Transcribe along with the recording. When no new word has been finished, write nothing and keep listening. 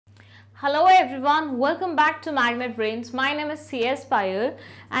Hello everyone, welcome back to magnet brains. My name is CS Payal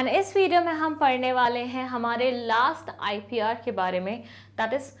and इस video में हम पढ़ने वाले हैं हमारे लास्ट IPR के बारे में,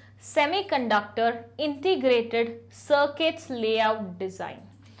 that is semiconductor integrated circuits layout design.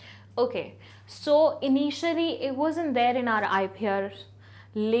 Okay, so initially it wasn't there in our IPR,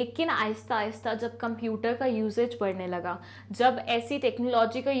 लेकिन आहिस्ता आहिस्ता जब कंप्यूटर का यूजेज बढ़ने लगा, जब ऐसी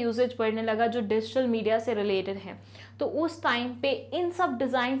टेक्नोलॉजी का यूजेज बढ़ने लगा जो डिजिटल मीडिया से रिलेटेड है, तो उस टाइम पे इन सब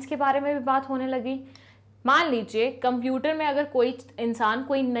डिज़ाइंस के बारे में भी बात होने लगी। मान लीजिए कंप्यूटर में अगर कोई इंसान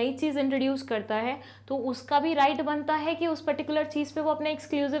कोई नई चीज़ इंट्रोड्यूस करता है तो उसका भी राइट बनता है कि उस पर्टिकुलर चीज़ पे वो अपने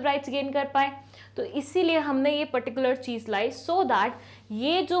एक्सक्लूसिव राइट्स गेन कर पाए। तो इसीलिए हमने ये particular cheese lie so that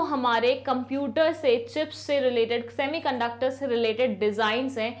ये जो हमारे कंप्यूटर से, चिप्स से रिलेटेड, सेमीकंडक्टर से रिलेटेड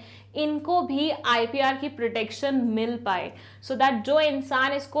डिज़ाइंस हैं, इनको भी IPR की प्रोटेक्शन मिल पाए, सो दैट जो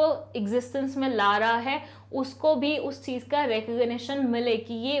इंसान इसको एग्जिस्टेंस में ला रहा है उसको भी उस चीज़ का रिकग्निशन मिले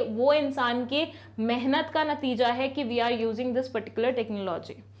कि ये वो इंसान की मेहनत का नतीजा है कि we are using this particular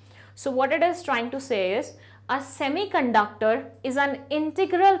technology. So what it is trying to से is a semiconductor is an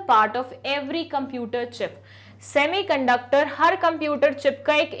integral part of every computer chip. Semiconductor her computer chip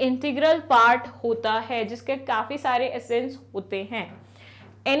का एक इंटीग्रल पार्ट होता है जिसके काफ़ी सारे एसेंस होते हैं।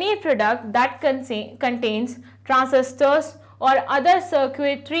 Any product that contains transistors or other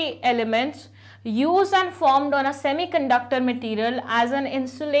circuitry elements used and formed on a semiconductor material as an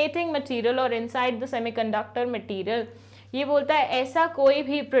insulating material or inside the semiconductor material। ये बोलता है ऐसा कोई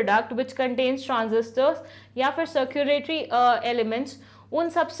भी प्रोडक्ट विच कंटेन्स ट्रांजिस्टर्स या फिर सर्क्यूलेटरी एलिमेंट्स, उन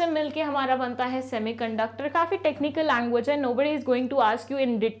सब से मिलके हमारा बनता है सेमीकंडक्टर। काफ़ी टेक्निकल लैंग्वेज है, nobody is going to ask you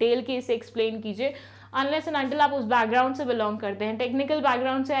in detail कि इसे एक्सप्लेन कीजिए अनलेस एंड अनटिल आप उस बैकग्राउंड से बिलोंग करते हैं। टेक्निकल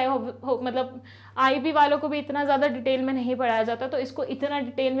बैकग्राउंड से मतलब IB वालों को भी इतना ज़्यादा डिटेल में नहीं पढ़ाया जाता, तो इसको इतना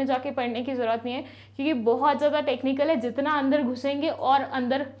डिटेल में जाके पढ़ने की ज़रूरत नहीं है क्योंकि बहुत ज़्यादा टेक्निकल है। जितना अंदर घुसेंगे और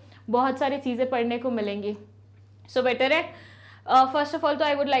अंदर बहुत सारी चीज़ें पढ़ने को मिलेंगी। सो बेटर है, फर्स्ट ऑफ ऑल तो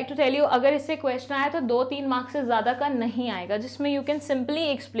I would like to tell you, अगर इससे क्वेश्चन आया तो 2-3 मार्क्स से ज़्यादा का नहीं आएगा, जिसमें यू कैन सिंपली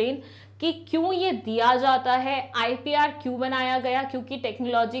एक्सप्लेन कि क्यों ये दिया जाता है, IPR क्यों बनाया गया, क्योंकि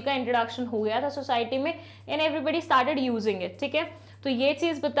टेक्नोलॉजी का इंट्रोडक्शन हो गया था सोसाइटी में and everybody started using it. ठीक है, तो ये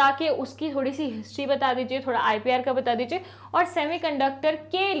चीज़ बता के उसकी थोड़ी सी हिस्ट्री बता दीजिए, थोड़ा IPR का बता दीजिए, और सेमीकंडक्टर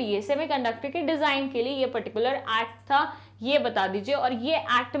के लिए, सेमीकंडक्टर के डिज़ाइन के लिए ये पर्टिकुलर एक्ट था ये बता दीजिए, और ये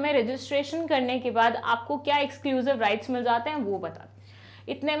एक्ट में रजिस्ट्रेशन करने के बाद आपको क्या एक्सक्लूसिव राइट्स मिल जाते हैं वो बता दीजिए।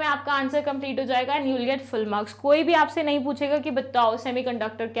 इतने में आपका आंसर कंप्लीट हो जाएगा and you will get full marks. कोई भी आपसे नहीं पूछेगा कि बताओ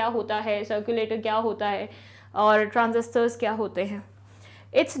सेमीकंडक्टर क्या होता है, सर्कुलेटर क्या होता है और ट्रांजिस्टर्स क्या होते हैं।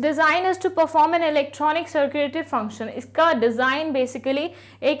 It's design is to perform an electronic circulatory function. इसका डिज़ाइन बेसिकली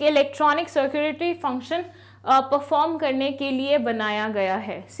एक इलेक्ट्रॉनिक सर्कुलेटरी फंक्शन परफॉर्म करने के लिए बनाया गया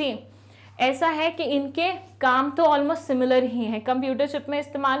है। सी, ऐसा है कि इनके काम तो ऑलमोस्ट सिमिलर ही हैं, कंप्यूटर चिप में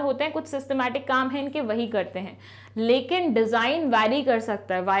इस्तेमाल होते हैं, कुछ सिस्टमैटिक काम है इनके वही करते हैं, लेकिन डिज़ाइन वैरी कर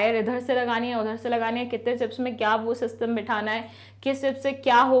सकता है। वायर इधर से लगानी है, उधर से लगानी है, कितने चिप्स में क्या वो सिस्टम बिठाना है, किस चिप से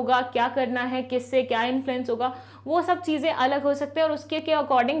क्या होगा, क्या करना है, किससे क्या इन्फ्लुएंस होगा, वो सब चीज़ें अलग हो सकते हैं और उसके के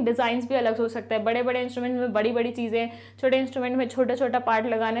अकॉर्डिंग डिज़ाइंस भी अलग हो सकता है। बड़े बड़े इंस्ट्रूमेंट में बड़ी बड़ी चीज़ें, छोटे इंस्ट्रूमेंट में छोटा छोटा पार्ट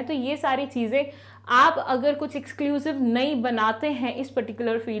लगाना है, तो ये सारी चीज़ें आप अगर कुछ एक्सक्लूसिव नहीं बनाते हैं इस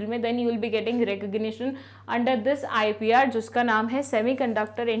पर्टिकुलर फील्ड में, then you will be getting recognition under this IPR, जिसका नाम है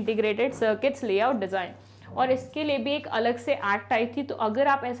semiconductor integrated circuits layout design. और इसके लिए भी एक अलग से एक्ट आई थी। तो अगर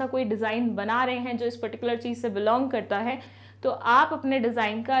आप ऐसा कोई डिज़ाइन बना रहे हैं जो इस पर्टिकुलर चीज़ से बिलोंग करता है, तो आप अपने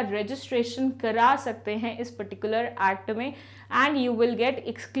डिज़ाइन का रजिस्ट्रेशन करा सकते हैं इस पर्टिकुलर एक्ट में and you will get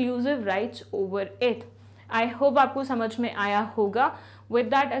exclusive rights over it. I hope आपको समझ में आया होगा। विद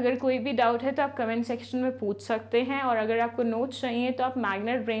दैट, अगर कोई भी डाउट है तो आप कमेंट सेक्शन में पूछ सकते हैं, और अगर आपको नोट्स चाहिए तो आप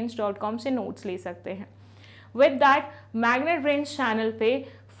magnetbrains.com से नोट्स ले सकते हैं। With that, magnet brains channel पे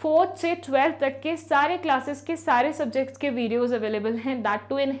 4th से 12th तक के सारे क्लासेस के सारे सब्जेक्ट्स के वीडियोस अवेलेबल हैं, that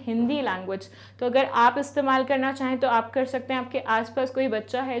to in Hindi language. तो अगर आप इस्तेमाल करना चाहें तो आप कर सकते हैं। आपके आसपास कोई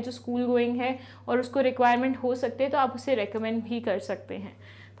बच्चा है जो स्कूल गोइंग है और उसको रिक्वायरमेंट हो सकती है तो आप उसे रेकमेंड भी कर सकते हैं।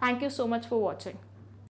 Thank you so much for watching.